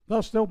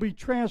Thus they'll be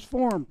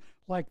transformed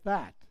like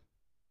that.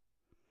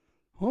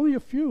 Only a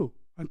few.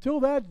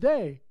 Until that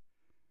day,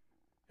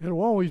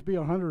 it'll always be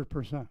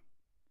 100%.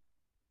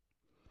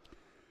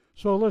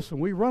 So listen,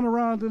 we run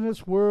around in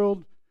this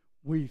world,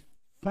 we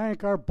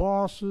thank our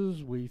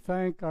bosses, we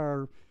thank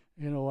our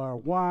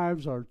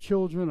wives, our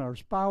children, our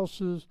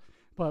spouses,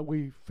 but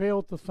we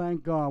fail to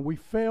thank God. We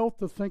fail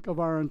to think of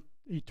our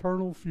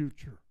eternal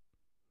future.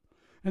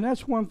 And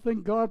that's one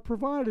thing God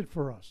provided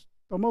for us,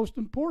 the most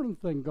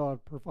important thing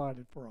God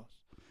provided for us,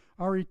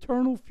 our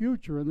eternal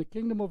future in the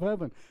kingdom of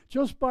heaven,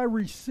 just by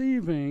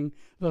receiving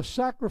the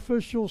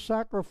sacrificial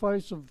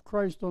sacrifice of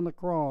Christ on the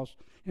cross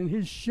and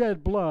his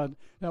shed blood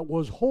that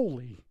was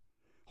holy,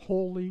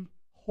 holy,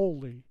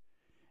 holy.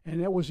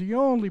 And that was the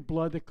only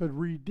blood that could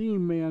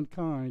redeem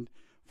mankind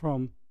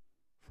from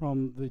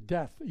the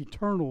death,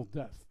 eternal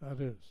death,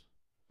 that is.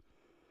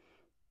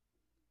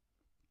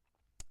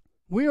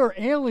 We are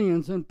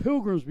aliens and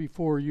pilgrims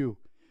before you,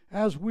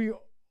 as we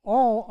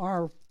all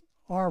are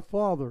our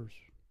fathers.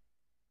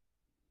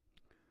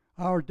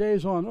 Our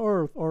days on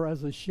earth are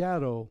as a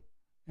shadow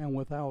and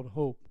without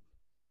hope.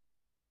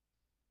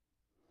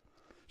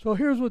 So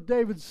here's what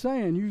David's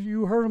saying.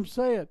 You heard him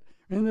say it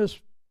in this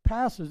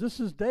passage.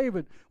 This is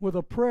David with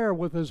a prayer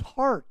with his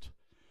heart.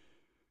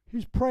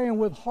 He's praying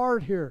with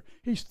heart here.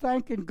 He's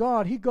thanking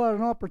God. He got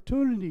an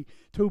opportunity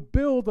to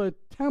build a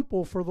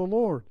temple for the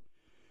Lord.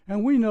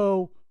 And we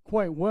know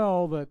quite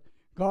well that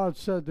God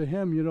said to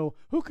him,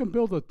 who can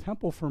build a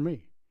temple for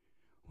me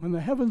when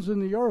the heavens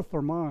and the earth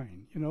are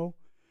mine,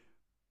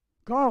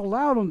 God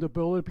allowed him to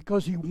build it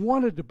because he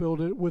wanted to build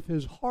it with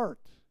his heart.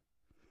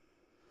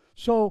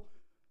 So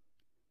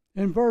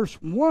in verse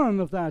 1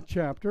 of that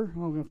chapter, I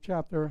want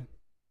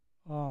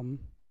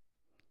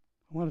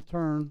to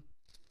turn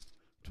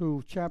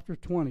to chapter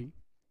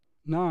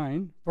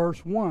 29,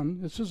 verse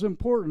 1. This is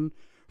important.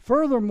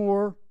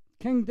 Furthermore,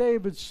 King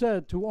David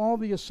said to all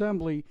the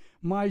assembly,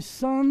 my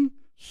son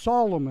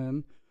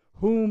Solomon,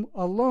 whom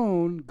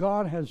alone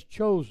God has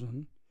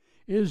chosen,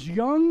 is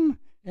young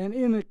and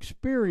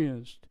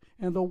inexperienced,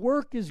 and the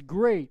work is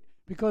great,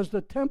 because the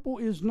temple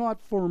is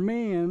not for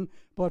man,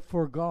 but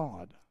for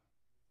God.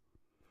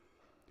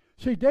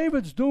 See,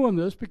 David's doing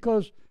this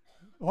because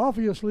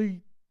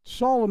obviously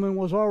Solomon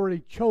was already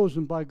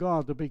chosen by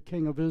God to be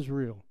king of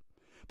Israel.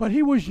 But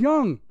he was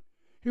young.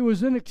 He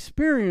was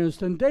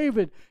inexperienced, and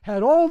David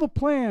had all the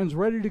plans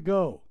ready to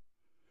go.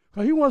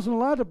 Because he wasn't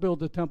allowed to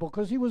build the temple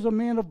because he was a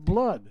man of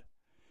blood.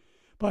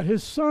 But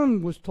his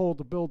son was told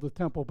to build the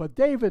temple. But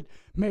David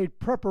made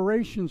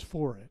preparations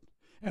for it.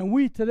 And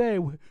we today,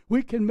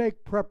 we can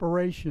make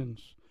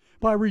preparations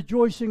by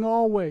rejoicing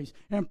always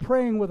and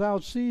praying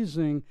without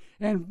ceasing.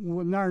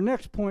 And our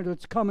next point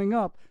that's coming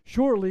up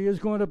shortly is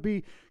going to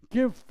be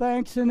give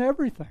thanks in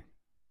everything.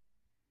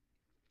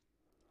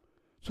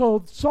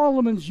 So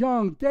Solomon's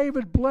young.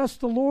 David blessed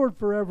the Lord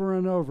forever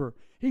and over.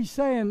 He's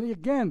saying,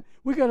 again,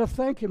 we got to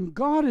thank him.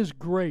 God is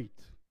great.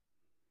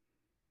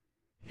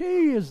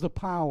 He is the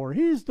power.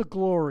 He's the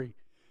glory.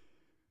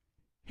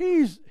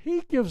 He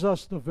gives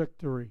us the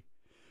victory.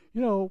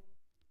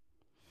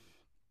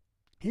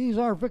 He's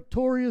our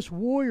victorious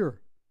warrior.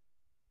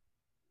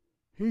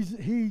 He's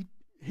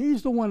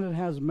the one that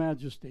has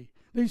majesty.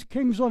 These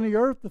kings on the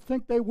earth that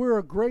think they wear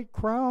a great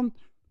crown,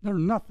 they're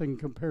nothing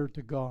compared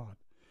to God.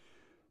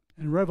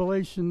 In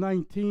Revelation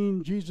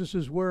 19, Jesus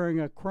is wearing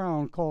a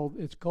crown called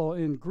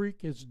in Greek,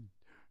 it's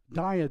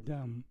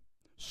diadem,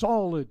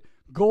 solid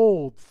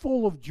gold,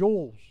 full of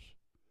jewels,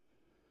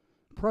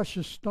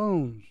 precious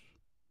stones.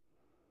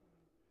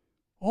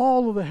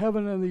 All of the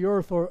heaven and the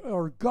earth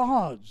are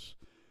God's.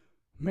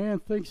 Man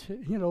thinks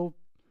the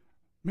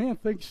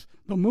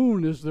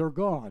moon is their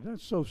God.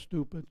 That's so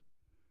stupid.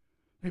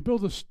 They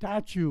build a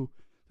statue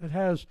that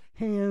has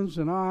hands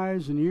and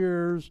eyes and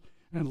ears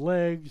and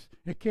legs.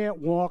 It can't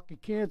walk,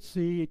 it can't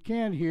see, it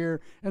can't hear,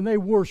 and they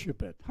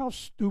worship it. How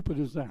stupid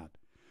is that?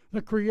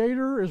 The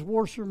Creator is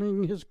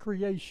worshiping his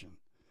creation.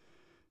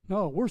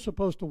 No, we're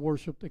supposed to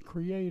worship the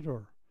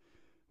Creator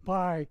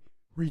by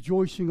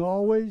rejoicing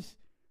always,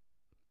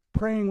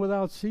 praying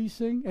without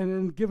ceasing, and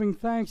then giving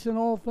thanks in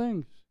all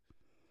things.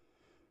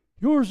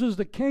 Yours is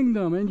the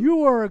kingdom, and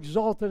you are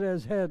exalted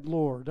as head,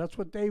 Lord. That's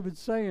what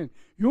David's saying.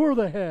 You're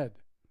the head.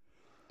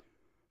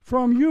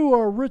 From you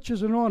are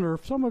riches and honor.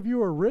 If some of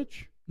you are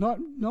rich,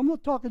 I'm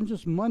not talking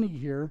just money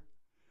here.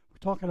 We're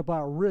talking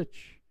about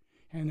rich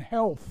and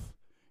health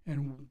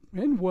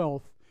and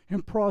wealth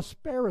and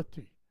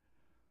prosperity.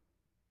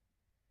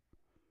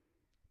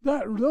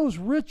 Those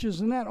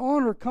riches and that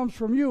honor comes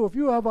from you. If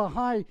you have a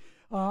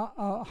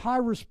high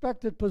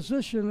respected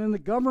position in the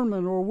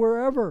government or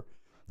wherever,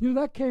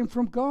 that came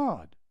from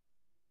God.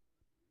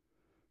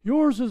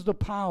 Yours is the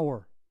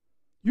power.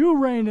 You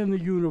reign in the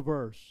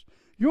universe.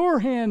 Your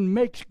hand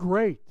makes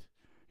great.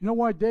 You know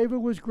why David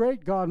was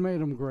great? God made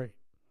him great.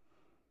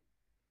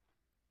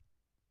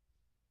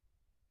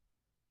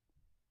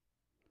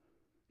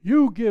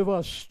 You give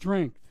us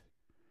strength.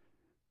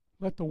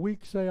 Let the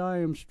weak say, I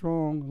am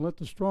strong. Let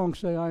the strong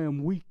say, I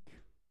am weak.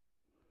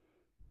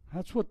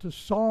 That's what the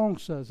song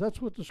says.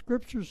 That's what the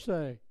scriptures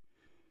say.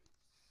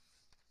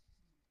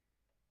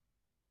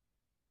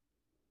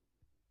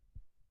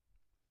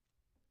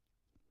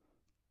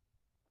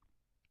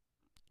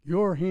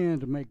 Your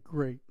hand makes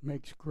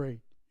great.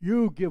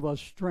 You give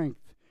us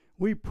strength.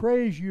 We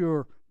praise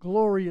your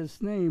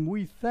glorious name.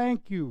 We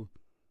thank you.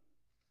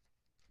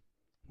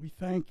 We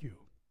thank you.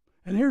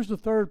 And here's the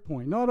third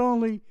point. Not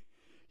only,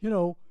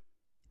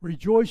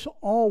 rejoice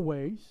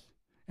always.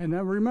 And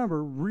then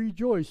remember,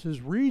 rejoice is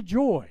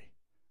rejoy.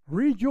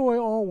 Rejoy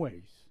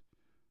always.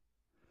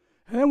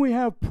 And then we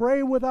have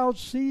pray without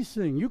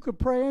ceasing. You could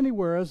pray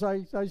anywhere, as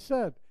I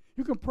said.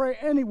 You can pray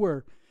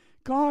anywhere.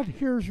 God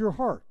hears your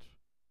heart,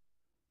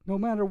 no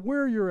matter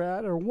where you're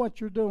at or what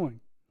you're doing.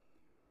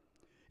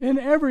 In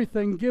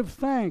everything, give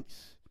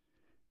thanks.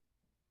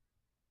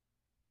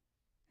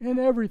 In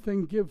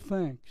everything, give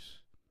thanks.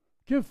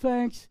 Give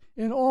thanks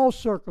in all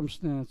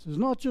circumstances,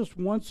 not just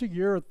once a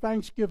year, a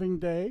Thanksgiving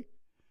Day.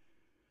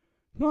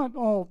 Not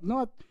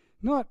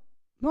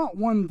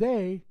one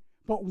day,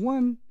 but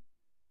one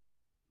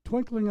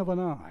twinkling of an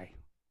eye,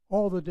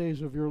 all the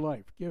days of your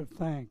life. Give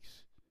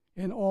thanks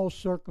in all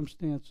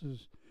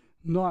circumstances,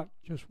 not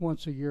just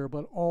once a year,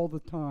 but all the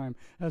time.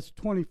 That's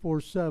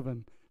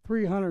 24/7,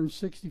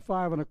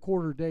 365 and a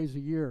quarter days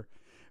a year.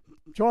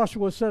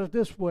 Joshua said it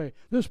this way: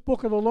 this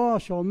book of the law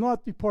shall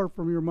not depart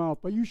from your mouth,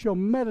 but you shall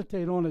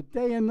meditate on it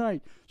day and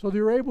night, so that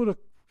you're able to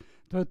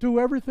do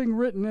everything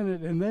written in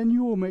it, and then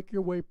you will make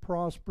your way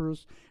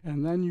prosperous,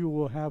 and then you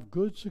will have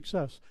good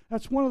success.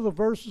 That's one of the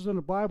verses in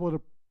the Bible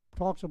that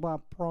talks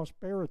about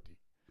prosperity.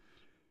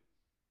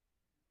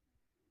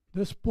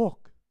 This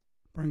book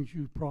brings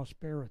you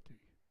prosperity.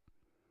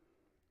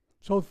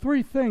 So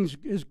 3 things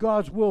is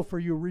God's will for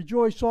you.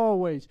 Rejoice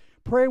always.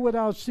 Pray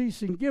without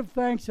ceasing. Give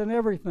thanks in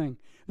everything.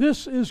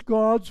 This is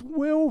God's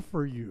will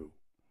for you.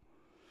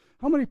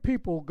 How many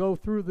people go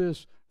through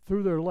this,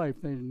 through their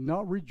life? They're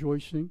not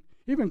rejoicing.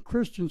 Even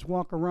Christians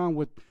walk around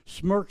with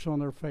smirks on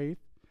their face.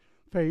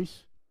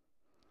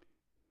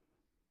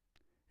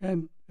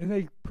 And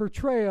they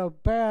portray a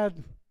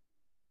bad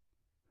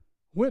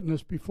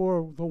witness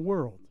before the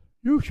world.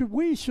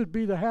 We should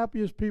be the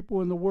happiest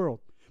people in the world,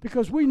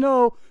 because we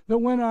know that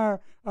when our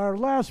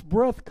last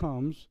breath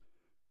comes,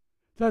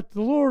 that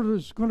the Lord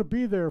is going to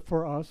be there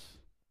for us,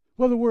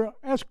 whether we're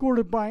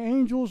escorted by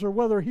angels or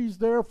whether he's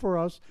there for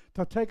us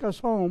to take us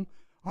home.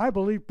 I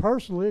believe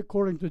personally,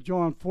 according to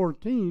John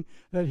 14,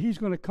 that he's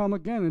going to come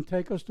again and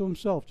take us to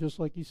himself, just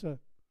like he said.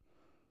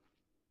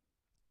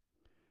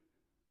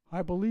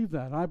 I believe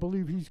that. I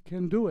believe he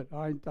can do it.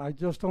 I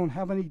just don't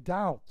have any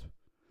doubt.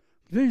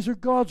 These are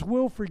God's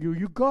will for you.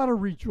 You got to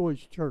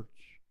rejoice,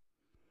 church.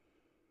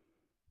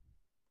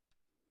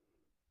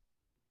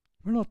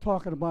 We're not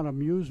talking about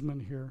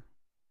amusement here.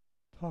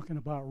 We're talking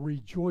about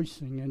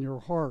rejoicing in your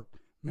heart,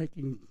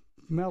 making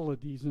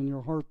melodies in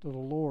your heart to the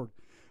Lord.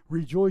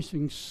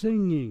 Rejoicing,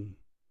 singing,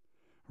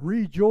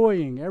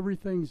 rejoying.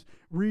 Everything's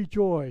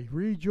rejoy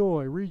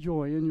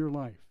in your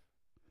life.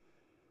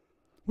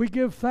 We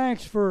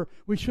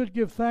should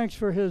give thanks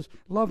for his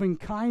loving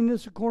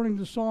kindness, according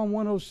to Psalm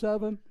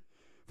 107,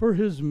 for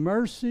his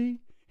mercy.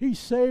 He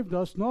saved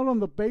us not on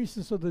the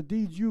basis of the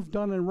deeds you've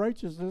done in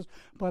righteousness,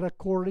 but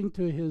according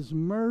to his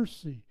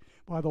mercy,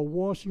 by the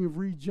washing of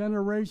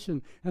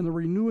regeneration and the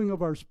renewing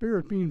of our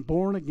spirit, being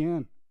born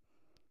again,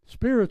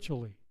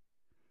 spiritually.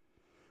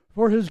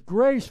 For his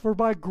grace, for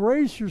by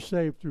grace you're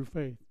saved through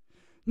faith,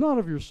 not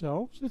of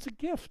yourselves. It's a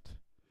gift.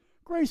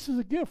 Grace is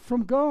a gift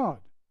from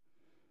God.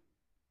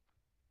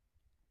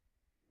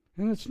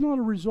 And it's not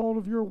a result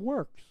of your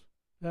works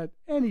that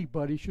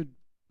anybody should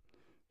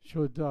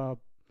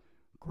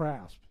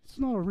grasp. It's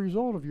not a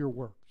result of your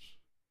works.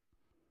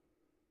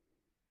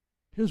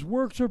 His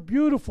works are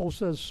beautiful,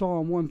 says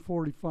Psalm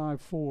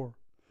 145:4.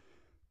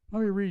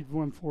 Let me read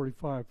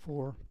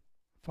 145:4,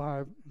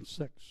 5, and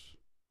 6.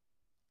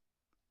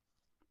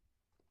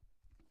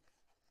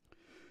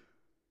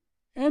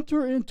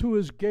 Enter into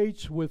his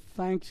gates with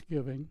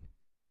thanksgiving,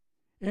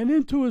 and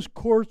into his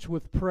courts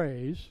with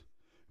praise.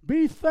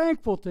 Be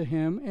thankful to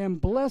him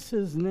and bless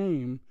his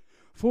name,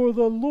 for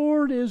the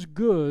Lord is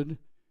good,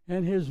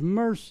 and his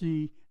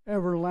mercy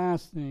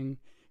everlasting,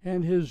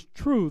 and his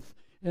truth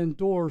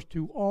endures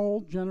to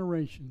all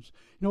generations.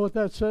 You know what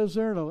that says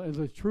there?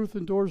 The truth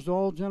endures to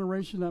all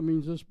generations. That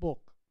means this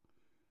book.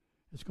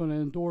 It's going to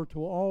endure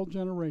to all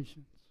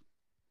generations.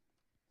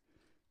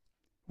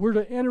 We're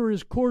to enter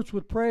his courts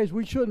with praise.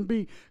 We shouldn't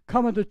be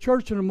coming to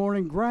church in the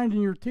morning,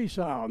 grinding your teeth.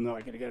 Oh, no,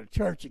 I got to go to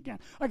church again.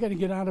 I got to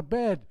get out of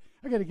bed.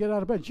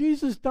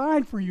 Jesus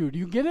died for you. Do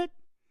you get it?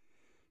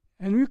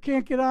 And you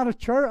can't get out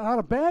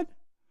of bed?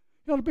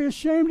 You ought to be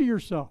ashamed of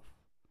yourself,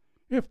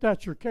 if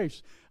that's your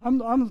case.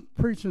 I'm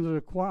preaching to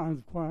the choir.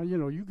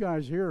 You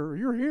guys here,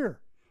 you're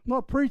here. I'm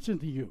not preaching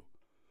to you.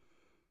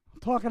 I'm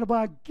talking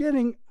about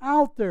getting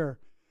out there.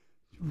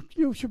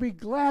 You should be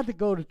glad to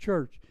go to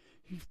church.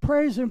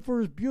 Praise him for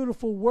his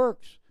beautiful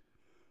works.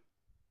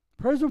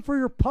 Praise him for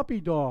your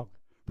puppy dog.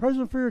 Praise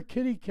him for your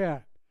kitty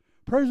cat.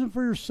 Praise him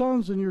for your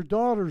sons and your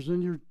daughters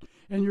and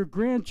your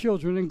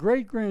grandchildren and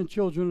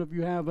great-grandchildren if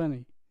you have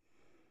any.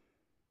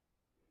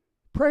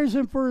 Praise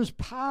him for his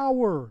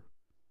power.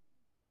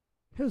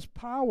 His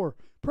power.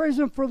 Praise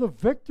him for the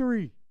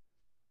victory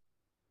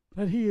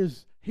that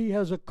he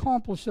has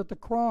accomplished at the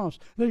cross,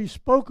 that he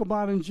spoke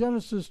about in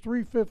Genesis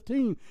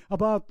 3:15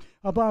 about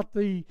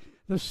the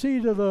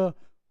seed of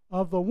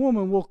the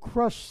woman will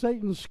crush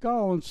Satan's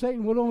skull, and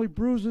Satan would only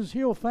bruise his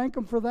heel. Thank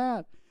him for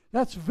that.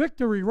 That's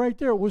victory right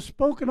there. It was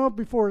spoken of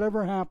before it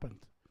ever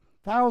happened.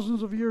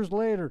 Thousands of years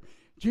later,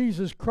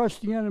 Jesus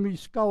crushed the enemy's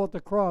skull at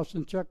the cross.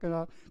 And check it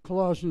out,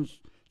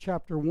 Colossians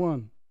chapter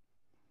 1.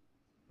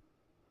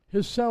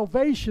 His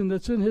salvation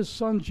that's in his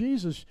Son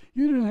Jesus,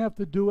 you didn't have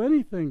to do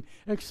anything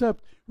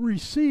except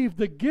receive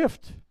the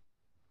gift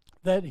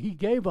that he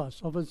gave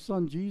us of his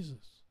Son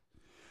Jesus.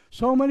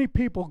 So many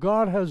people,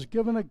 God has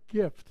given a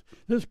gift.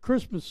 This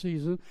Christmas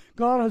season,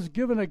 God has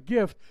given a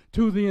gift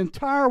to the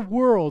entire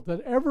world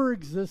that ever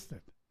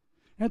existed.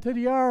 And to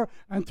the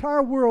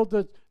entire world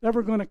that's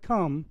ever going to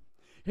come.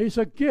 He's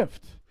a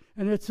gift.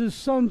 And it's his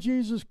Son,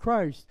 Jesus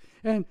Christ.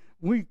 And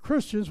we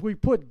Christians, we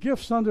put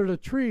gifts under the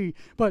tree.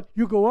 But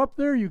you go up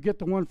there, you get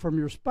the one from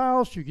your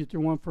spouse, you get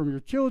your one from your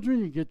children,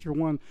 you get your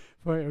one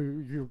for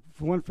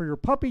your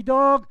puppy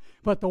dog.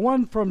 But the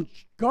one from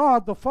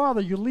God, the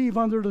Father, you leave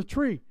under the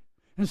tree.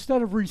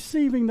 Instead of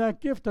receiving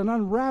that gift and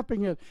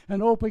unwrapping it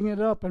and opening it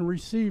up and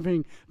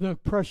receiving the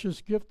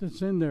precious gift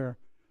that's in there.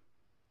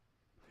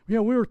 You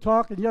know, we were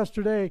talking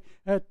yesterday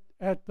at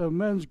the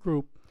men's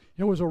group.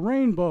 There was a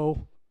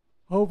rainbow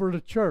over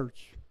the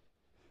church.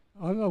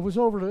 It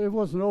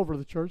wasn't over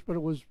the church, but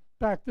it was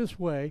back this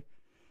way.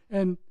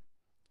 And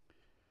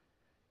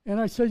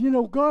I said, you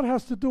know, God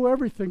has to do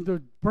everything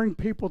to bring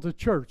people to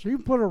church. He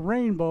can put a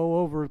rainbow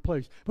over a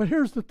place. But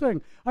here's the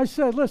thing. I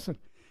said, listen,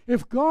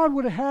 if God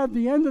would have had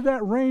the end of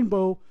that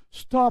rainbow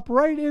stop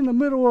right in the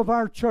middle of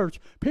our church,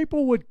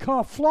 people would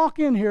flock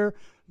in here.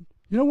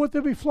 You know what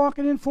they'd be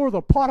flocking in for?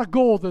 The pot of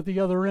gold at the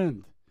other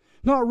end.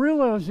 Not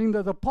realizing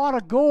that the pot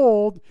of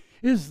gold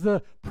is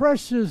the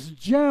precious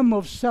gem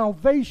of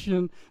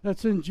salvation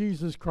that's in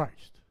Jesus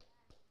Christ.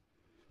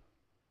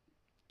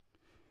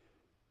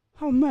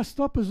 How messed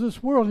up is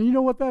this world? And you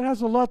know what? That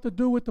has a lot to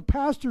do with the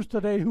pastors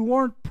today who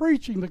aren't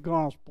preaching the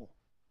gospel.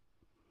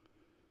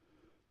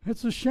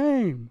 It's a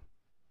shame.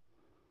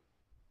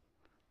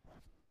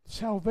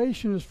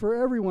 Salvation is for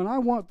everyone. I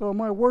want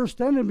my worst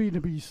enemy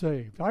to be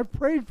saved. I've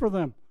prayed for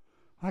them.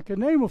 I can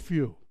name a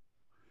few.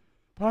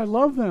 But I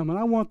love them, and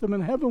I want them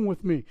in heaven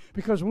with me.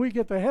 Because when we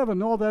get to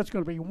heaven, all that's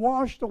going to be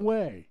washed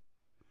away.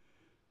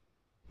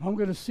 I'm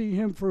going to see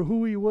him for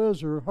who he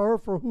was or her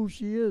for who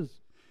she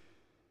is.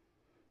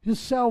 His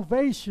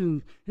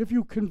salvation, if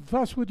you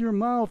confess with your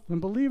mouth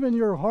and believe in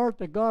your heart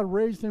that God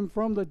raised him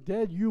from the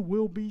dead, you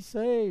will be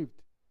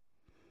saved.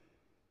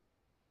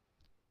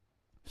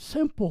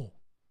 Simple.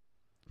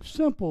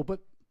 Simple,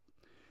 but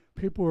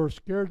people are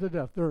scared to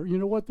death. You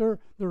know what? They're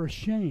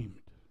ashamed.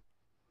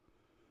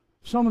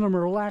 Some of them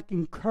are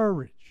lacking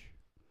courage.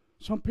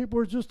 Some people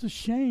are just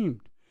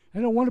ashamed.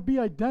 They don't want to be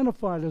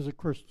identified as a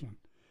Christian.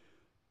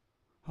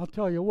 I'll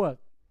tell you what,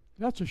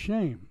 that's a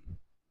shame.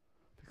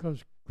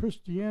 Because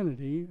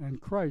Christianity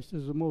and Christ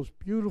is the most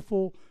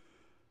beautiful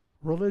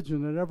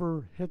religion that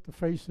ever hit the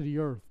face of the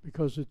earth.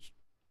 Because it's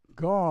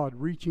God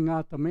reaching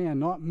out to man,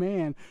 not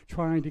man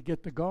trying to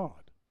get to God.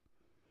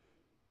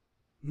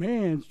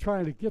 Man's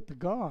trying to get to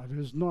God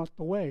is not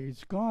the way.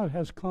 It's God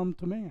has come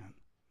to man.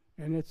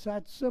 And it's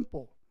that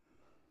simple.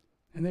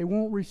 And they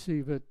won't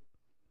receive it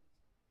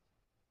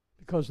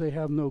because they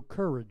have no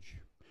courage.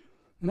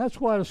 And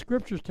that's why the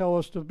scriptures tell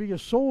us to be a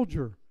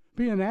soldier,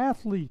 be an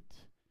athlete,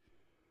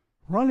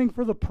 running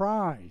for the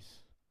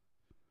prize.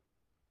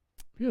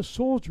 Be a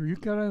soldier.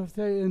 You've got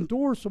to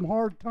endure some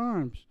hard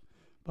times,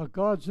 but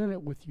God's in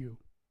it with you.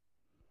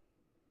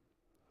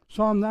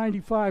 Psalm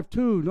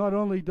 95:2, not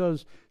only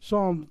does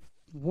Psalm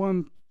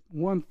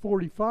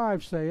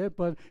 145 say it,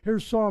 but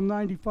here's Psalm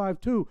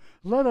 95:2.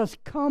 Let us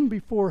come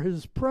before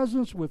his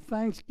presence with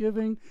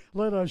thanksgiving.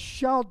 Let us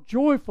shout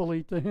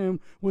joyfully to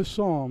him with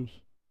psalms.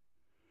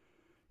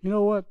 You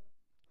know what?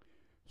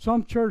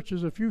 Some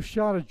churches, if you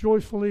shouted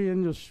joyfully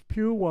in the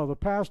pew while the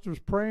pastor's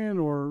praying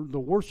or the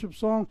worship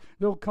song,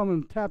 they'll come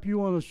and tap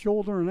you on the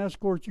shoulder and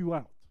escort you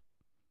out.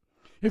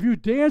 If you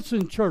dance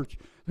in church,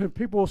 then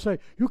people will say,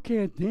 you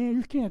can't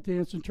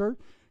dance in church.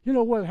 You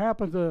know what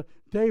happened to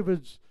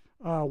David's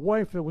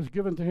wife that was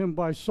given to him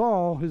by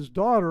Saul, his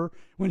daughter,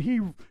 when he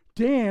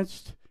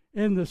danced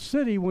in the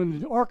city when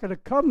the Ark of the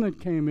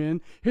Covenant came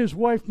in? His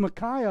wife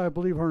Micaiah, I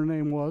believe her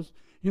name was,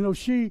 you know,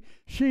 she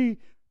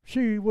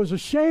was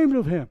ashamed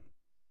of him.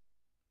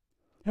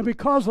 And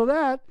because of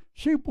that,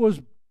 she was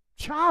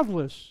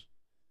childless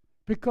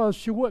because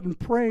she wouldn't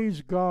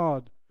praise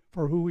God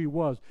for who he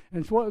was.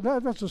 And so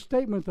that's a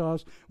statement to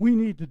us. We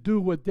need to do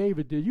what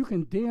David did. You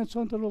can dance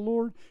unto the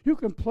Lord. You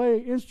can play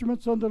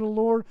instruments unto the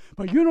Lord.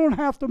 But you don't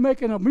have to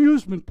make an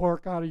amusement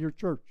park out of your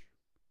church.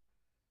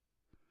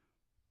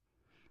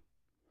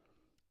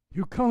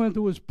 You come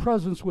into his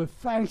presence with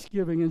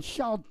thanksgiving and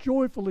shout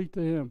joyfully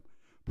to him.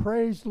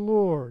 Praise the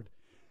Lord.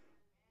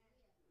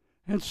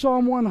 And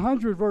Psalm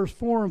 100, verse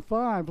 4 and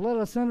 5, let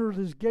us enter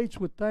his gates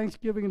with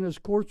thanksgiving and his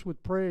courts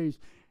with praise.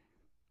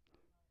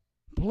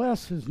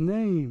 Bless his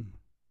name.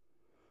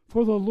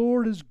 For the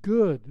Lord is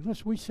good.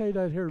 Unless we say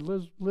that here.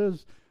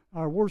 Liz,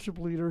 our worship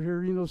leader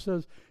here,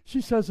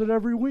 she says it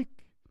every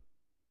week.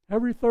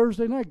 Every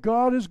Thursday night.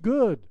 God is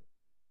good.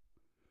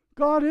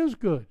 God is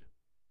good.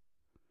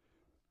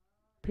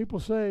 People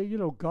say,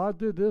 God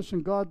did this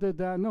and God did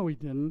that. No, He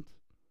didn't.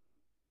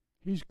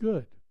 He's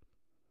good.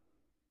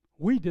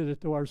 We did it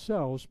to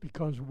ourselves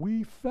because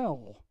we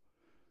fell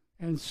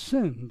and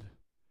sinned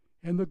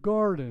in the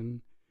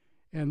garden,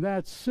 and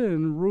that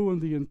sin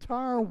ruined the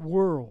entire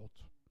world.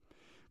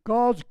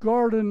 God's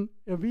Garden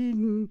of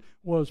Eden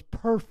was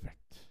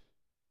perfect.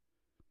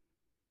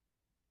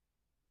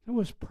 It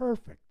was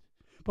perfect.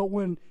 But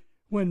when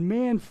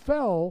man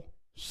fell,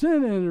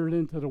 sin entered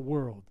into the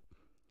world.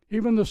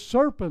 Even the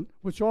serpent,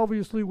 which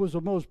obviously was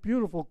the most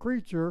beautiful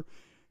creature,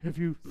 if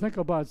you think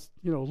about,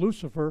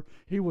 Lucifer,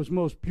 he was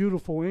most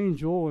beautiful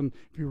angel, and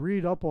if you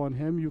read up on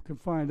him, you can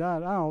find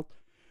that out.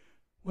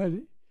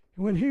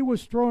 When he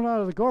was thrown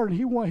out of the garden,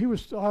 he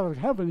was out of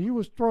heaven. He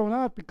was thrown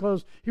out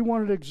because he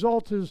wanted to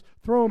exalt his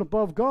throne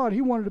above God. He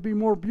wanted to be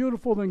more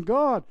beautiful than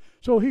God.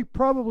 So he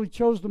probably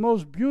chose the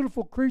most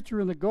beautiful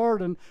creature in the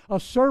garden, a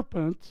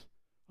serpent,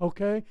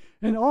 okay?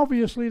 And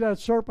obviously that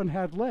serpent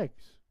had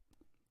legs.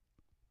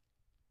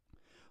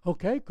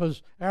 Okay,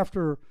 because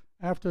after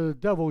the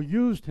devil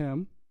used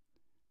him,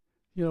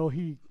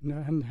 he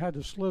had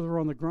to slither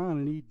on the ground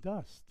and eat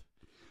dust.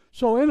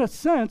 So in a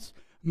sense,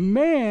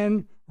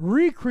 man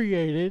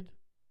recreated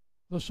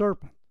the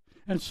serpent.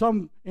 And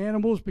some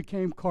animals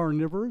became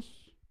carnivorous,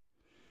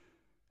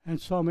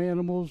 and some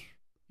animals,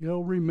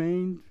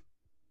 remained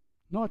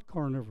not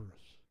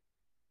carnivorous.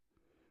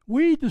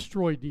 We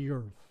destroyed the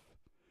earth.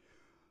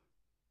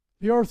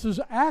 The earth's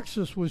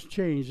axis was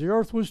changed. The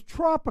earth was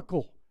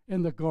tropical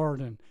in the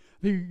garden.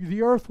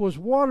 The earth was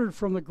watered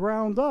from the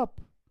ground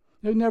up.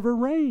 It never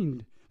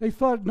rained. They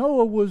thought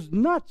Noah was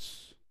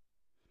nuts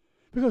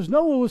because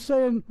Noah was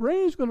saying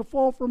rain's going to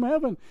fall from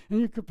heaven. And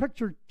you could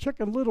picture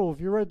Chicken Little if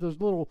you read this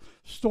little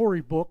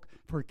storybook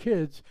for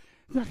kids.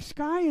 The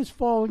sky is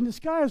falling. The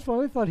sky is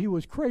falling. They thought he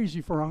was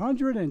crazy for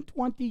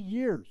 120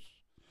 years.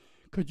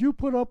 Could you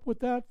put up with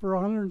that for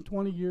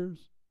 120 years?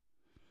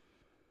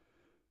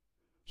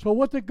 So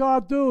what did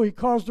God do? He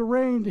caused the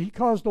rain. He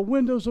caused the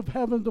windows of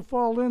heaven to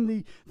fall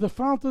in, the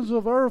fountains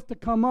of earth to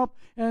come up,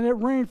 and it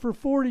rained for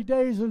 40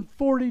 days and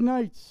 40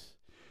 nights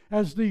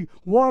as the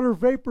water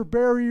vapor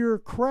barrier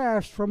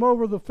crashed from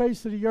over the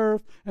face of the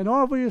earth. And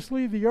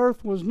obviously the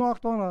earth was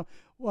knocked on a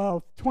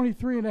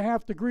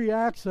 23.5 degree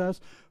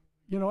axis,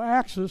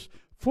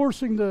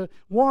 forcing the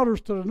waters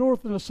to the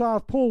north and the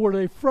south pole where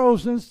they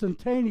froze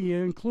instantaneously,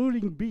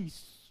 including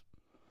beasts.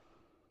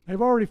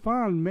 They've already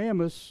found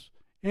mammoths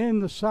in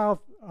the South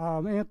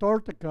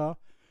Antarctica,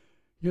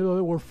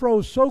 that were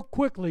froze so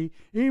quickly,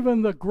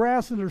 even the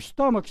grass in their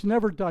stomachs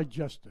never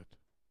digested.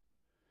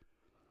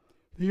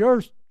 The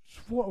earth,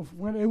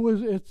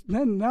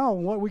 then now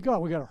what we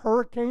got? We got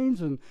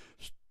hurricanes and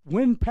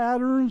wind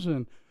patterns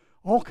and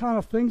all kind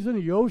of things in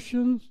the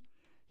oceans.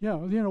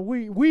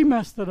 We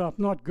messed it up,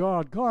 not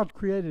God. God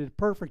created it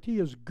perfect. He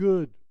is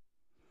good.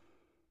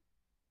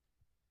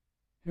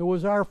 It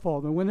was our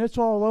fault. And when it's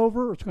all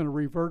over, it's going to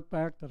revert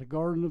back to the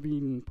Garden of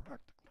Eden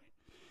practically.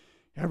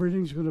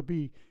 Everything's going to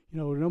be,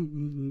 the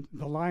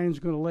lion's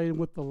going to lay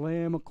with the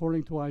lamb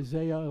according to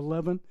Isaiah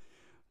 11.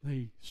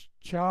 The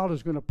child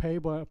is going to play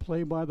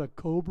by the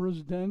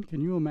cobra's den.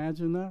 Can you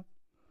imagine that?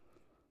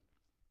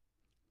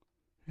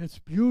 It's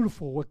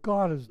beautiful what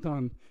God has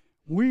done.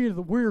 We're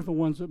the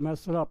ones that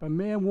mess it up, and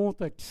man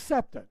won't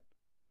accept it.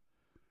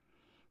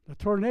 The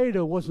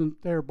tornado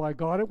wasn't there by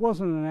God. It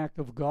wasn't an act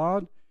of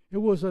God. It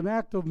was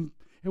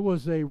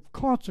a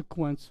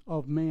consequence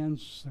of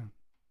man's sin.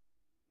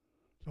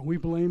 So we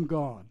blame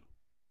God.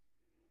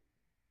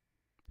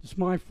 It's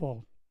my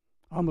fault.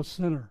 I'm a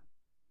sinner.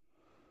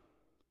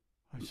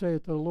 I say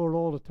it to the Lord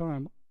all the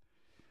time.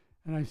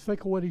 And I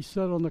think of what He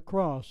said on the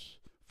cross.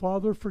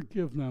 Father,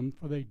 forgive them,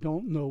 for they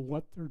don't know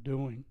what they're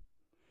doing.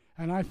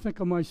 And I think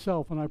of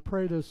myself, and I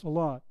pray this a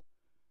lot.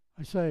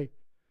 I say,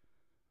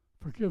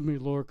 forgive me,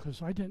 Lord,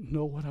 because I didn't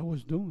know what I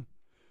was doing.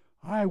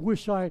 I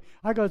wish I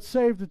got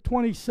saved at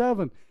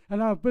 27,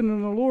 and I've been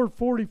in the Lord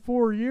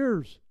 44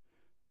 years.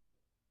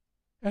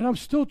 And I'm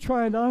still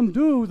trying to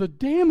undo the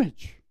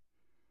damage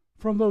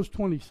from those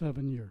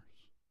 27 years.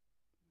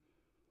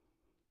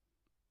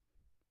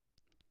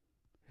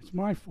 It's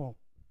my fault.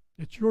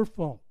 It's your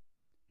fault.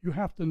 You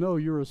have to know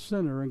you're a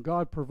sinner, and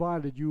God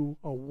provided you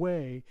a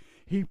way.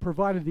 He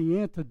provided the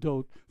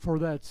antidote for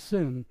that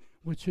sin,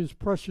 which His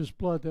precious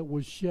blood that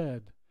was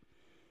shed.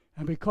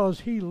 And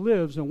because He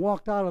lives and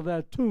walked out of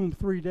that tomb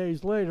 3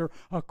 days later,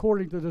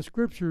 according to the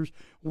Scriptures,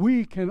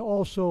 we can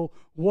also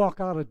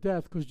walk out of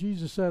death, because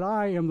Jesus said,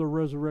 I am the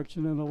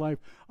resurrection and the life.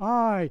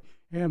 I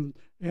am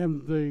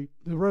the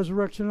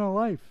resurrection and the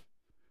life.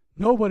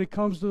 Nobody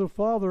comes to the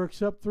Father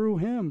except through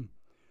Him.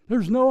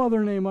 There's no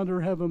other name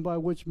under heaven by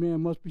which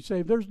man must be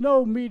saved. There's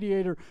no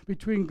mediator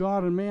between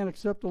God and man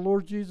except the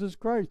Lord Jesus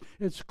Christ.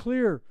 It's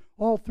clear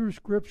all through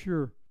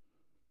Scripture.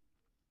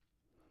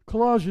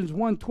 Colossians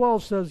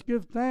 1:12 says,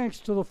 give thanks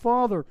to the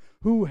Father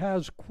who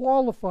has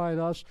qualified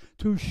us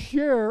to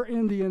share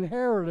in the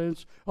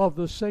inheritance of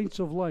the saints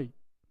of light.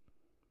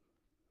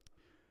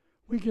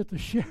 We get to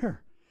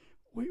share.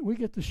 We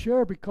get to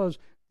share because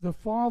the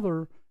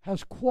Father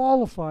has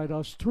qualified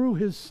us through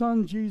His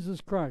Son,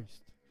 Jesus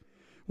Christ.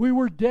 We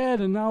were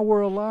dead and now we're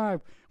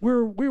alive.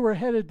 We were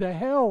headed to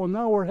hell and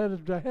now we're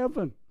headed to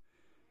heaven.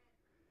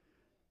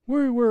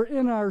 We were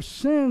in our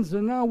sins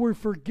and now we're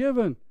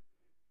forgiven.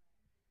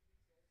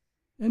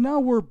 And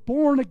now we're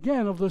born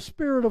again of the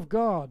Spirit of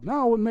God.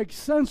 Now it makes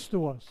sense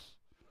to us.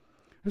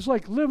 It's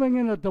like living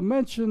in a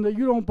dimension that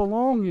you don't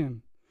belong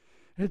in.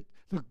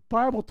 The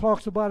Bible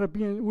talks about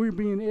we're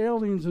being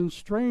aliens and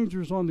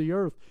strangers on the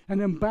earth,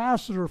 an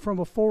ambassador from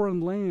a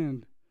foreign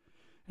land.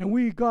 And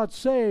we got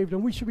saved,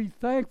 and we should be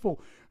thankful.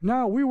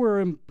 Now we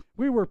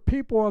were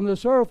people on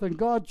this earth, and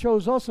God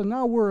chose us, and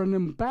now we're an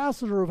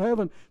ambassador of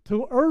heaven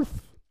to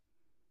earth.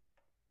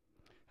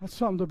 That's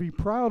something to be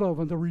proud of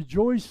and to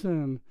rejoice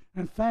in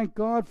and thank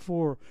God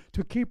for,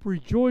 to keep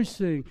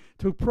rejoicing,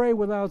 to pray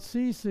without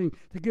ceasing,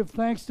 to give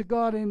thanks to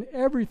God in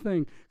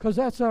everything, because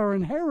that's our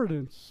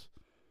inheritance.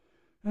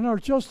 And our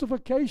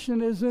justification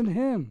is in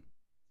Him.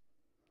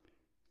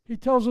 He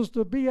tells us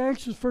to be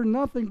anxious for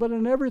nothing, but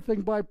in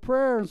everything by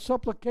prayer and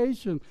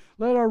supplication.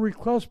 Let our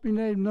requests be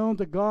made known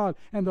to God,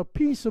 and the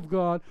peace of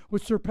God,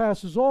 which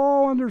surpasses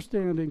all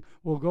understanding,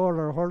 will guard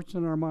our hearts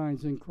and our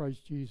minds in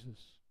Christ Jesus.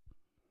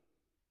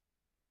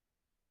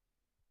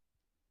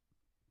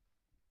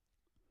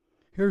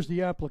 Here's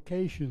the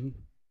application.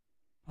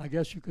 I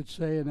guess you could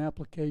say an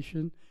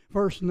application.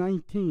 Verse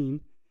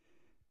 19,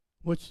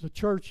 which the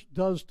church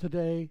does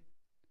today,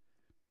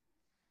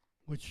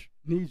 which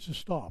needs to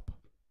stop.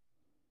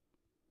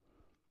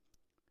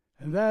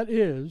 And that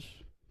is,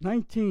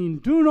 19,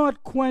 do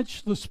not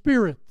quench the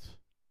Spirit.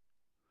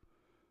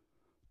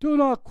 Do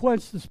not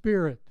quench the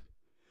Spirit.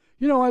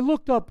 You know, I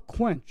looked up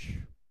quench.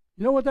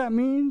 You know what that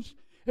means?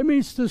 It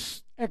means to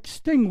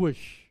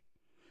extinguish.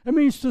 It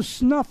means to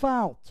snuff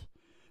out.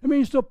 It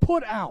means to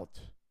put out.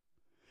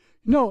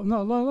 No,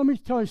 let me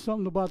tell you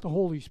something about the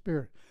Holy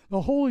Spirit.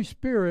 The Holy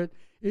Spirit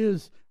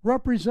is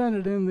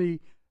represented in the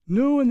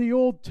New and the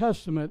Old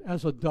Testament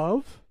as a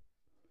dove,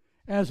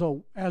 as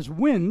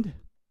wind,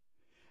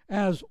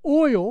 as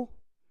oil,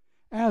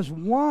 as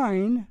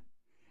wine,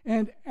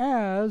 and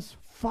as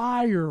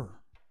fire.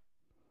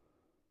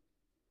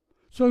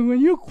 So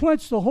when you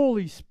quench the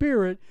Holy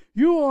Spirit,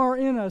 you are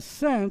in a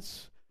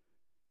sense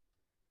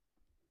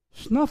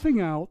snuffing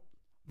out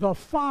the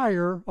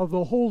fire of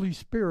the Holy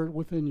Spirit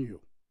within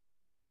you.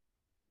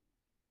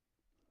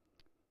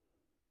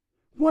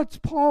 What's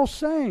Paul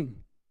saying?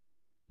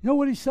 You know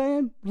what he's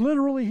saying?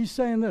 Literally, he's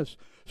saying this: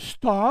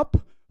 stop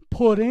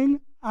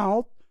putting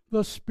out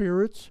the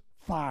Spirit's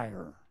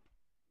fire.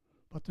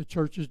 But the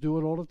churches do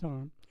it all the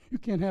time. You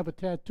can't have a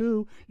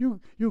tattoo.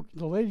 The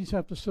ladies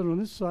have to sit on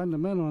this side and the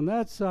men on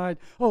that side.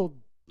 Oh,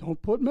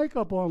 don't put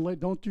makeup on.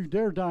 Don't you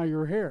dare dye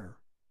your hair.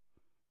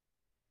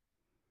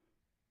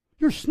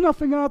 You're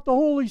snuffing out the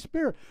Holy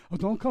Spirit. Oh,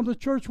 don't come to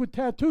church with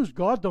tattoos.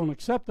 God don't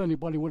accept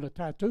anybody with a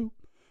tattoo.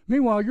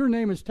 Meanwhile, your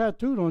name is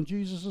tattooed on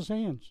Jesus'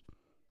 hands.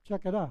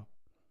 Check it out.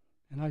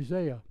 In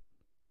Isaiah,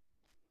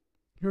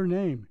 your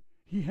name,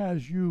 He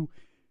has you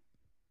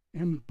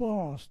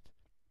embossed,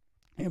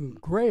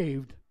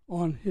 engraved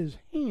on His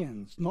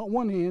hands. Not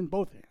one hand,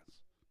 both hands.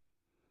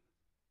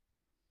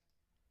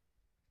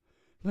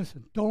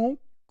 Listen, don't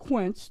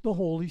quench the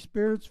Holy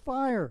Spirit's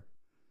fire.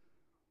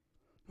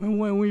 And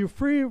when we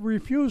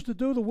refuse to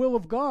do the will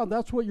of God,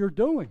 that's what you're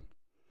doing.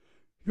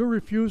 You're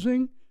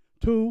refusing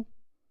to,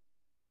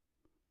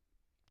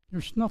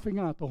 you're snuffing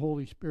out the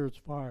Holy Spirit's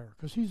fire,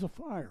 because He's a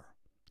fire.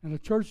 And the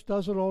church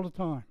does it all the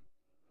time.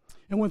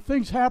 And when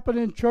things happen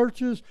in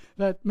churches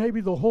that maybe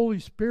the Holy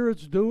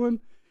Spirit's doing,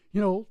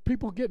 you know,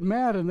 people get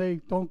mad and they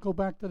don't go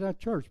back to that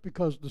church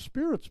because the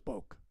Spirit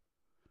spoke.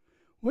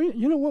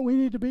 You know what? We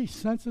need to be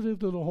sensitive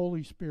to the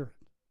Holy Spirit.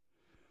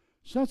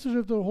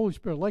 Sensitive to the Holy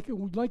Spirit, like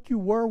you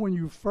were when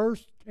you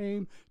first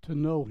came to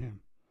know Him.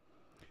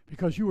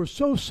 Because you were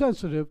so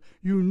sensitive,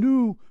 you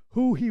knew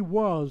who He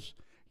was,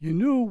 you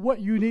knew what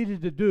you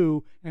needed to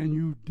do, and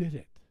you did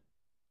it.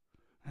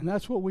 And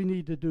that's what we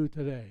need to do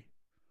today.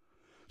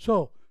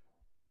 So,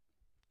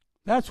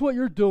 that's what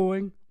you're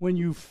doing when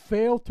you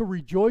fail to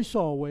rejoice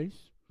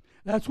always.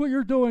 That's what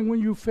you're doing when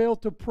you fail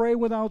to pray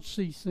without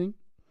ceasing.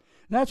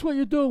 That's what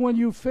you're doing when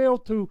you fail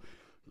to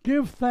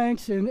give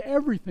thanks in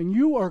everything.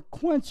 You are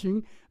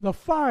quenching the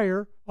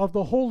fire of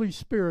the Holy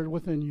Spirit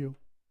within you.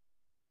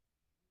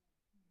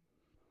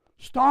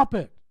 Stop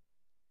it.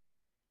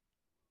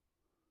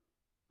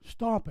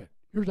 Stop it.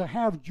 You're to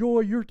have joy,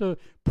 you're to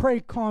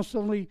pray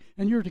constantly,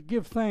 and you're to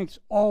give thanks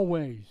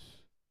always.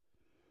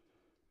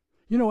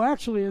 You know,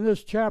 actually in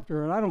this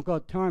chapter, and I don't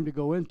got time to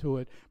go into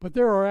it, but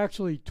there are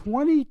actually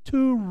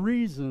 22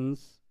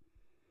 reasons,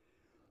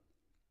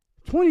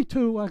 I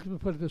can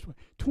put it this way,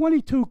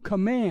 22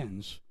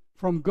 commands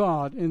from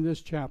God in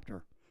this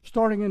chapter,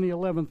 starting in the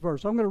 11th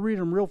verse. I'm going to read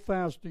them real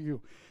fast to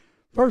you.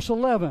 Verse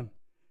 11,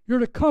 you're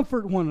to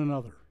comfort one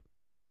another.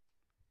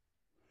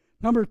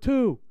 Number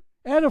 2,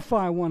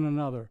 edify one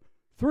another.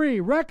 3,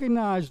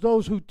 recognize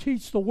those who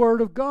teach the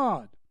Word of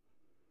God.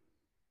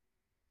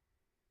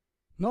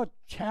 Not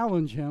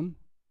challenge him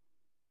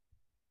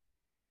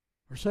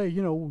or say,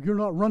 you're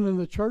not running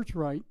the church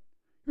right.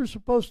 You're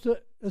supposed to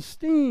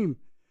esteem,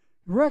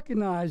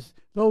 recognize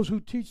those who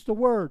teach the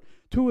Word.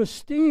 To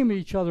esteem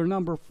each other,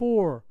 number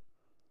 4.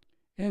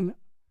 And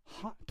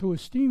to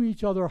esteem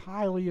each other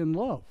highly in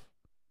love.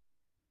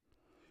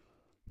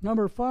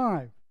 Number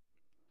 5,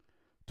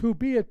 to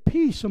be at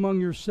peace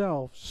among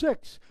yourselves.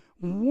 6,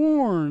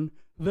 warn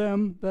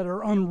them that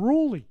are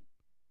unruly.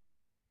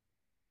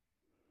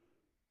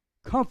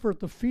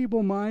 Comfort the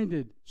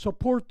feeble-minded,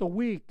 support the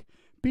weak,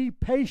 be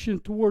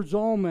patient towards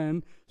all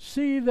men,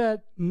 see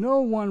that no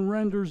one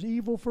renders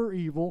evil for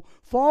evil,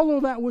 follow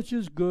that which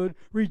is good,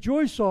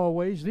 rejoice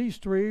always. These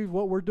 3,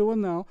 what we're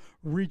doing now,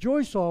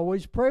 rejoice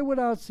always, pray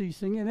without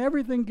ceasing, in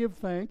everything give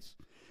thanks.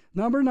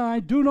 Number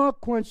 9, do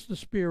not quench the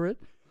spirit.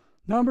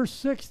 Number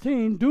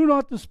 16, do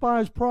not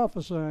despise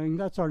prophesying.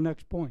 That's our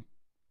next point.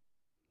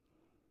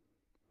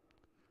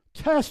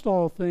 Test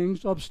all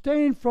things,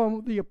 abstain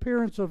from the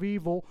appearance of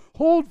evil,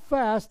 hold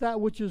fast that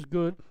which is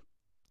good,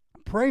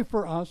 pray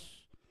for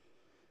us,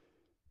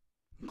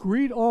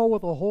 greet all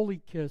with a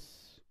holy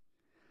kiss,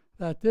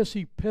 that this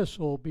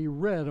epistle be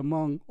read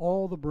among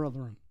all the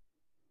brethren.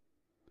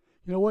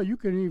 You know what? You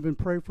can even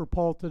pray for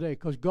Paul today,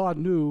 because God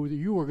knew that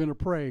you were going to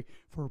pray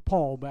for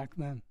Paul back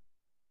then.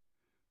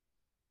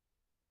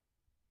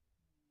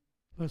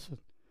 Listen,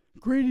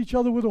 greet each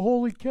other with a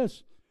holy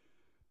kiss.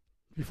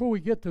 Before we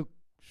get to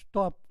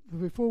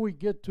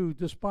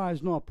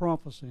despise not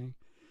prophesying,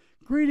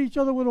 greet each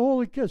other with a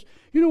holy kiss.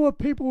 You know what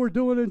people were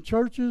doing in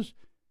churches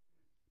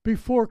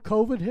before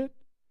COVID hit?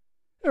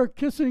 They were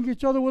kissing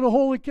each other with a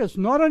holy kiss.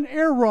 Not an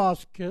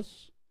eros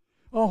kiss,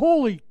 a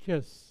holy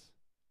kiss.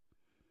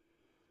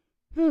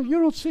 You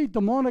don't see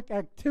demonic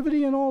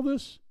activity in all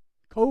this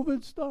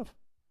COVID stuff.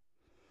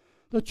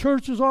 The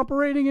church is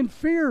operating in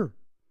fear.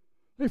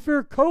 They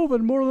fear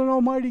COVID more than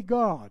Almighty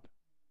God.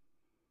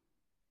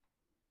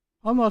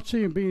 I'm not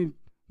saying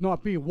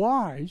not be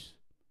wise.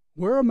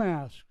 Wear a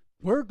mask.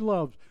 Wear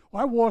gloves.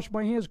 I wash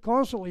my hands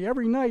constantly.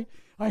 Every night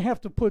I have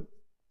to put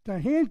the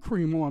hand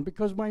cream on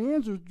because my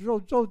hands are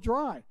so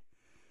dry.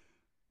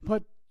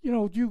 But,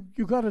 you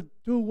got to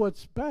do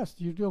what's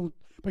best.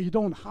 But you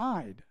don't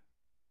hide.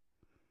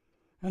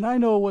 And I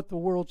know what the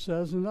world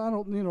says, and I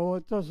don't,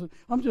 it doesn't.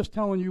 I'm just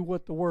telling you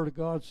what the Word of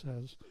God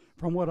says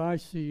from what I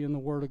see in the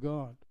Word of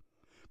God.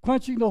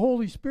 Quenching the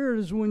Holy Spirit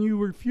is when you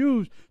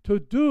refuse to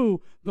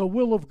do the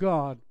will of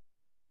God.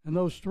 And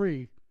those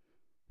 3,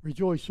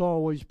 rejoice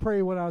always,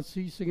 pray without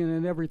ceasing, and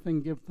in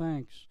everything give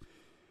thanks.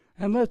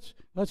 And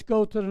let's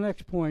go to the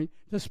next point.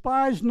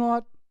 Despise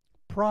not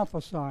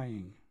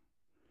prophesying.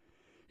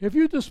 If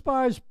you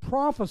despise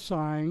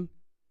prophesying,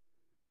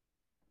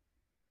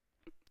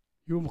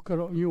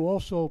 you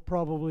also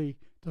probably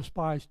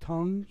despise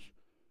tongues.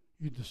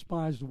 You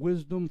despise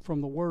wisdom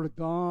from the Word of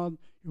God.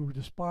 You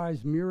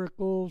despise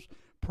miracles,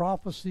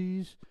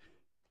 prophecies,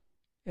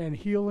 and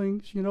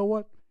healings. You know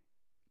what?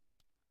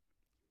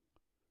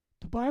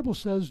 The Bible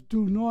says,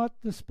 do not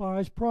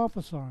despise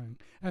prophesying.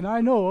 And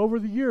I know over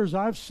the years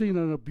I've seen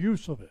an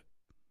abuse of it.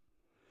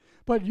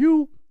 But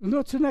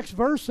what's the next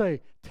verse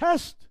say?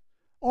 Test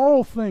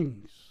all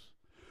things.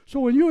 So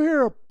when you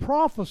hear a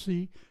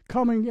prophecy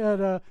coming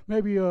at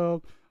maybe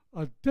a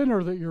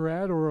dinner that you're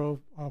at or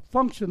a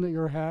function that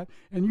you're at,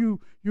 and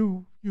you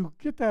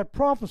get that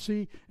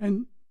prophecy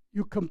and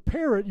you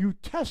compare it, you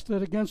test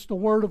it against the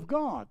Word of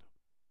God.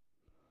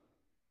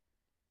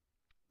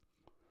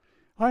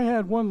 I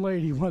had one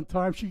lady one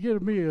time, she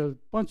gave me a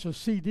bunch of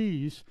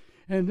CDs,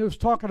 and it was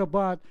talking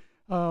about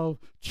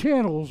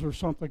channels or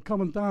something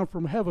coming down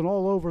from heaven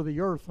all over the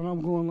earth, and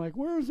I'm going like,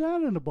 where is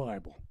that in the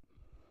Bible?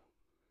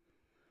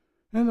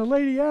 And the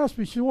lady asked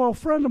me, she said, well, a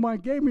friend of mine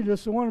gave me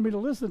this and wanted me to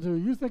listen to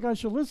it. You think I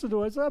should listen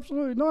to it? I said,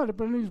 absolutely not.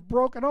 But he's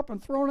broken up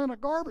and thrown in a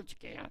garbage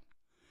can.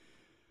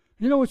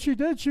 You know what she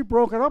did? She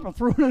broke it up and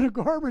threw it in a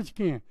garbage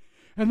can.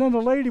 And then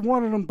the lady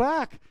wanted them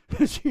back.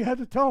 And she had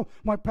to tell them,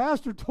 my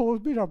pastor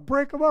told me to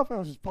break them up. I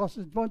was just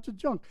a bunch of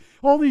junk.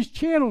 All these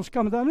channels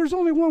coming down. There's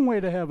only one way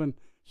to heaven.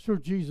 It's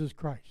through Jesus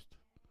Christ.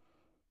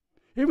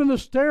 Even the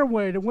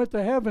stairway that went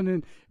to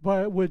heaven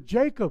with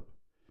Jacob,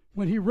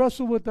 when he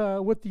wrestled with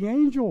the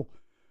angel,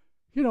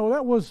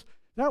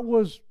 that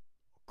was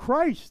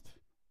Christ.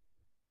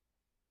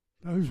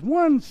 There's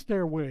one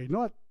stairway,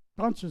 not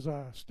bunches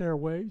of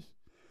stairways.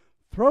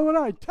 Throw it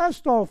out.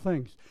 Test all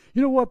things.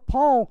 You know what?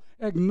 Paul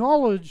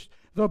acknowledged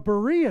the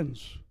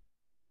Bereans.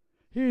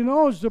 He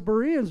acknowledged the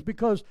Bereans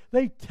because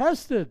they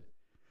tested.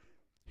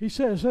 He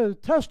says,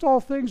 test all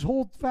things,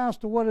 hold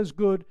fast to what is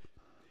good.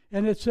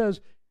 And it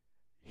says,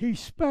 he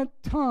spent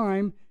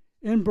time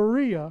in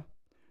Berea.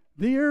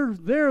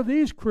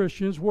 These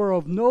Christians were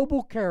of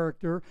noble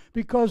character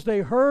because they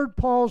heard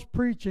Paul's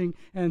preaching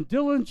and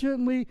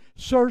diligently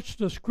searched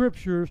the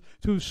Scriptures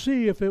to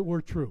see if it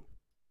were true.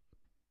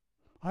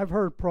 I've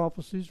heard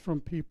prophecies from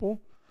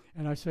people,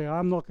 And I say,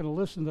 I'm not going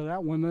to listen to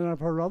that one. Then I've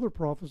heard other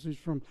prophecies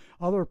from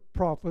other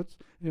prophets,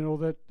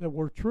 that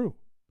were true.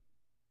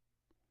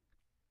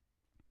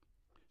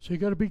 So you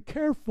got to be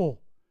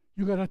careful.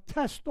 You got to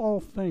test all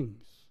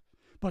things.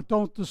 But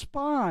don't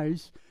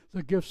despise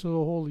the gifts of the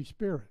Holy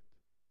Spirit,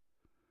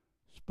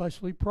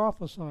 especially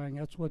prophesying.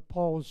 That's what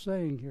Paul is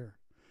saying here.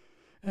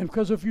 And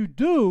because if you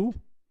do,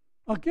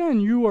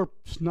 again, you are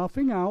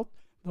snuffing out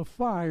the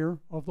fire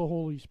of the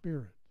Holy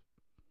Spirit.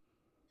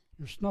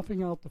 You're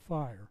snuffing out the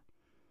fire.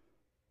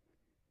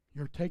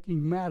 You're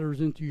taking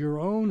matters into your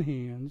own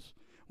hands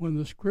when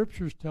the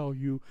Scriptures tell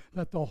you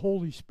that the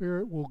Holy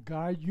Spirit will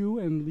guide you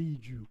and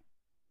lead you.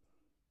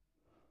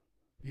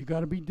 You got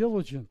to be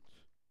diligent.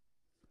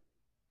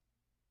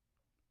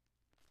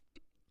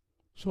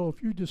 So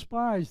if you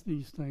despise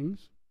these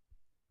things,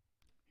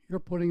 you're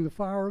putting the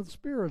fire of the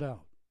Spirit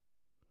out.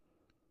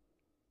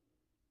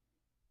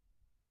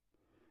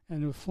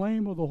 And the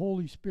flame of the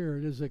Holy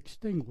Spirit is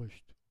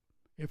extinguished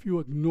if you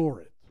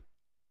ignore it.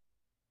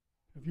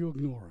 If you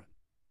ignore it.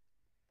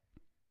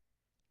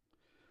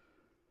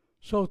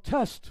 So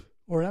test,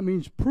 or that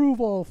means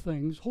prove all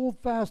things, hold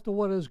fast to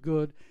what is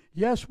good.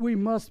 Yes, we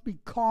must be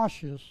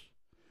cautious,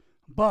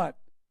 but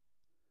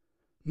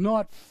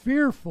not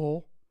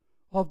fearful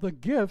of the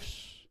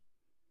gifts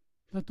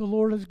that the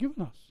Lord has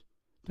given us.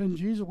 Then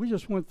Jesus, we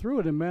just went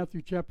through it in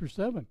Matthew chapter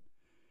 7.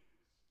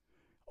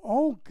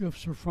 All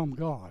gifts are from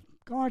God.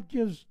 God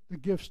gives the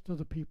gifts to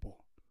the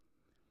people.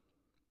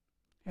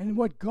 And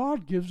what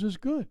God gives is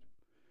good.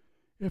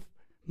 If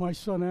my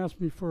son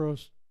asked me for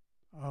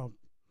a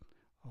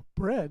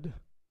bread,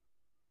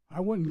 I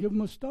wouldn't give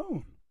him a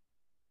stone.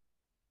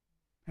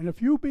 And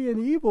if you, being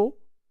evil,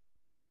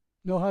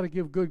 know how to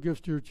give good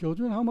gifts to your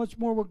children, how much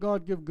more will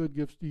God give good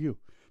gifts to you?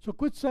 So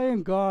quit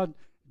saying God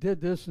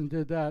did this and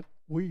did that.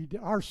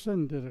 Our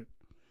sin did it.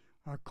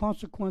 Our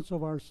consequence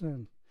of our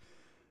sin.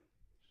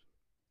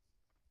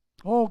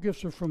 All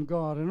gifts are from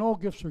God, and all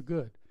gifts are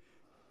good.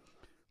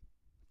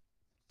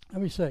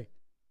 Let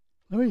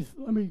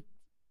me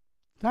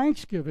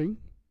Thanksgiving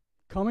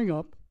coming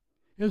up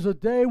is a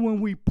day when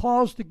we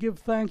pause to give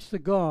thanks to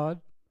God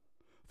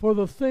for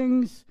the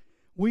things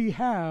we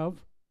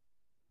have,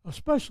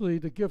 especially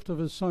the gift of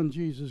His Son,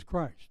 Jesus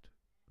Christ.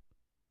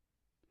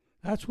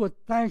 That's what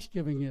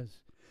Thanksgiving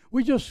is.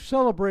 We just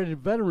celebrated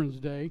Veterans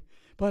Day,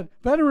 but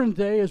Veterans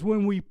Day is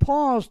when we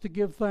pause to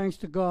give thanks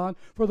to God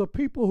for the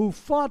people who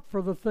fought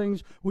for the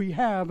things we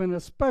have, and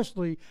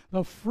especially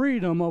the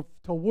freedom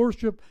to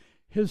worship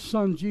His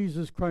Son,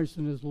 Jesus Christ,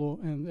 as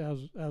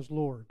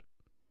Lord.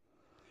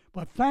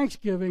 But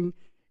Thanksgiving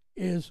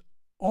is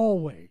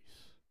always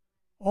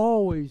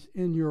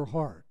in your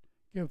heart.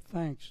 Give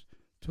thanks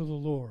to the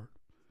Lord.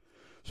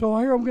 So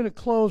here I'm going to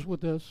close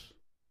with this.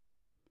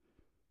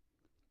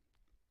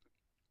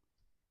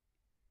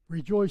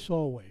 Rejoice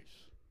always.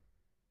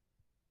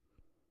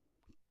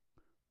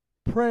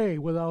 Pray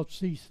without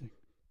ceasing.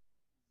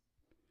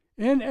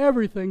 In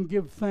everything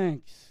give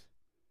thanks.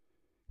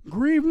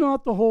 Grieve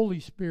not the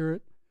Holy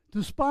Spirit.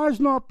 Despise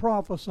not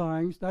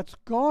prophesying. That's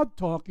God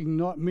talking,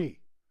 not me.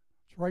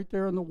 It's right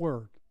there in the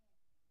Word.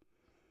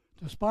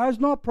 Despise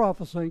not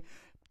prophesying.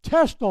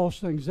 Test all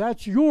things.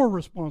 That's your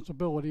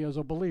responsibility as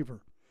a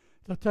believer,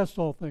 to test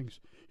all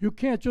things. You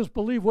can't just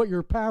believe what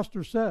your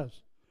pastor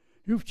says.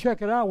 You've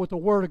checked it out with the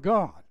Word of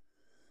God.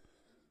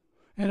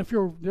 And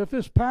if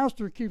this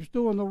pastor keeps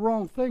doing the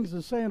wrong things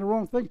and saying the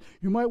wrong things,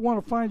 you might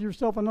want to find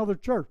yourself another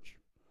church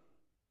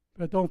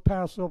that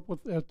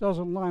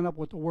doesn't line up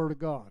with the Word of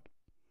God.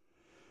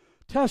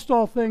 Test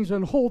all things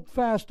and hold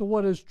fast to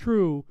what is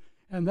true,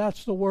 and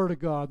that's the Word of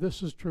God.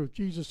 This is truth.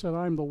 Jesus said,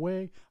 I'm the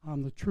way,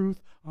 I'm the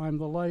truth, I'm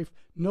the life.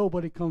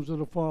 Nobody comes to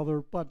the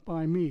Father but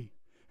by me.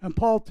 And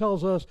Paul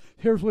tells us,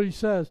 here's what he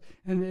says,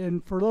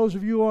 and for those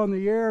of you on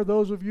the air,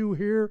 those of you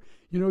here,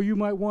 you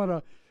might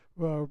want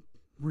to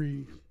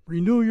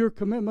renew your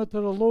commitment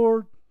to the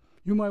Lord.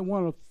 You might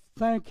want to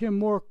thank Him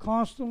more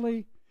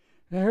constantly.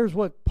 And here's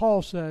what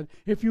Paul said.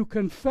 If you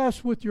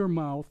confess with your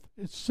mouth,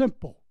 it's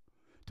simple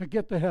to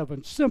get to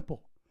heaven.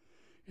 Simple.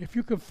 If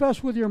you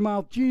confess with your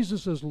mouth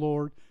Jesus is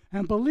Lord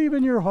and believe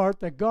in your heart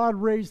that God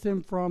raised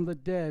Him from the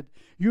dead,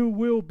 you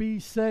will be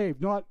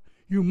saved. Not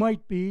you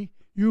might be,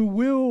 you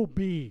will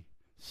be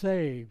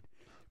saved.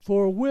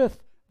 For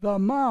with the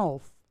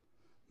mouth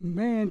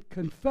man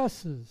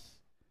confesses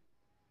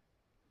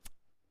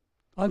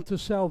unto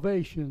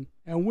salvation,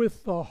 and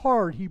with the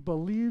heart he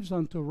believes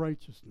unto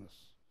righteousness.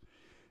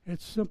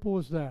 It's simple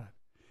as that.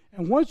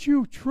 And once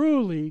you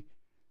truly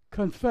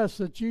confess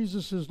that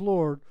Jesus is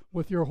Lord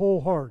with your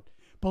whole heart,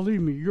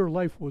 believe me, your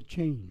life will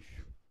change.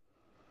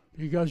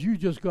 Because you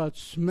just got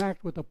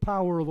smacked with the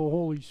power of the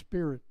Holy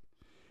Spirit,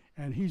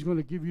 and He's going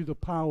to give you the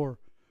power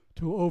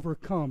to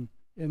overcome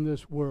in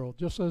this world.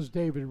 Just as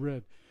David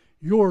read,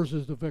 yours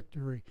is the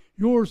victory,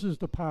 yours is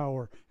the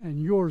power,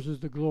 and yours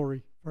is the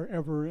glory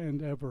forever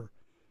and ever.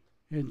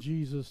 In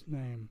Jesus'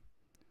 name.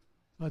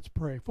 Let's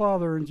pray.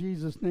 Father, in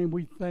Jesus' name,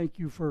 we thank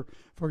you for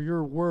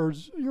your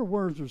words. Your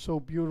words are so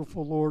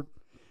beautiful, Lord.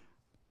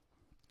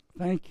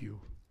 Thank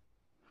you.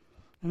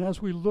 And as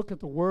we look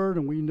at the Word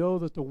and we know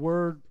that the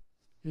Word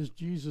is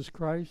Jesus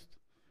Christ.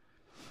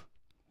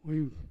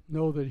 We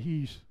know that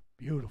He's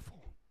beautiful.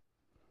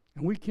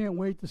 And we can't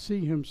wait to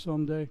see Him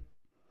someday.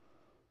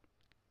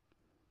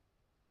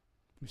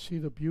 We see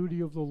the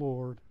beauty of the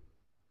Lord,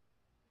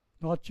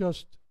 not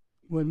just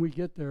when we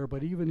get there,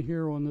 but even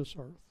here on this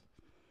earth.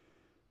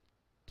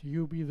 To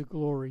you be the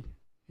glory.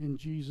 In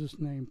Jesus'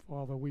 name,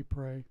 Father, we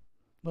pray.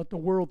 Let the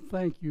world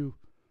thank you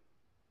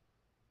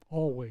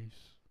always.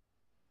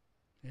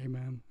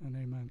 Amen and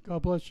amen.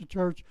 God bless you,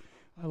 church.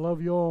 I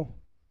love you all.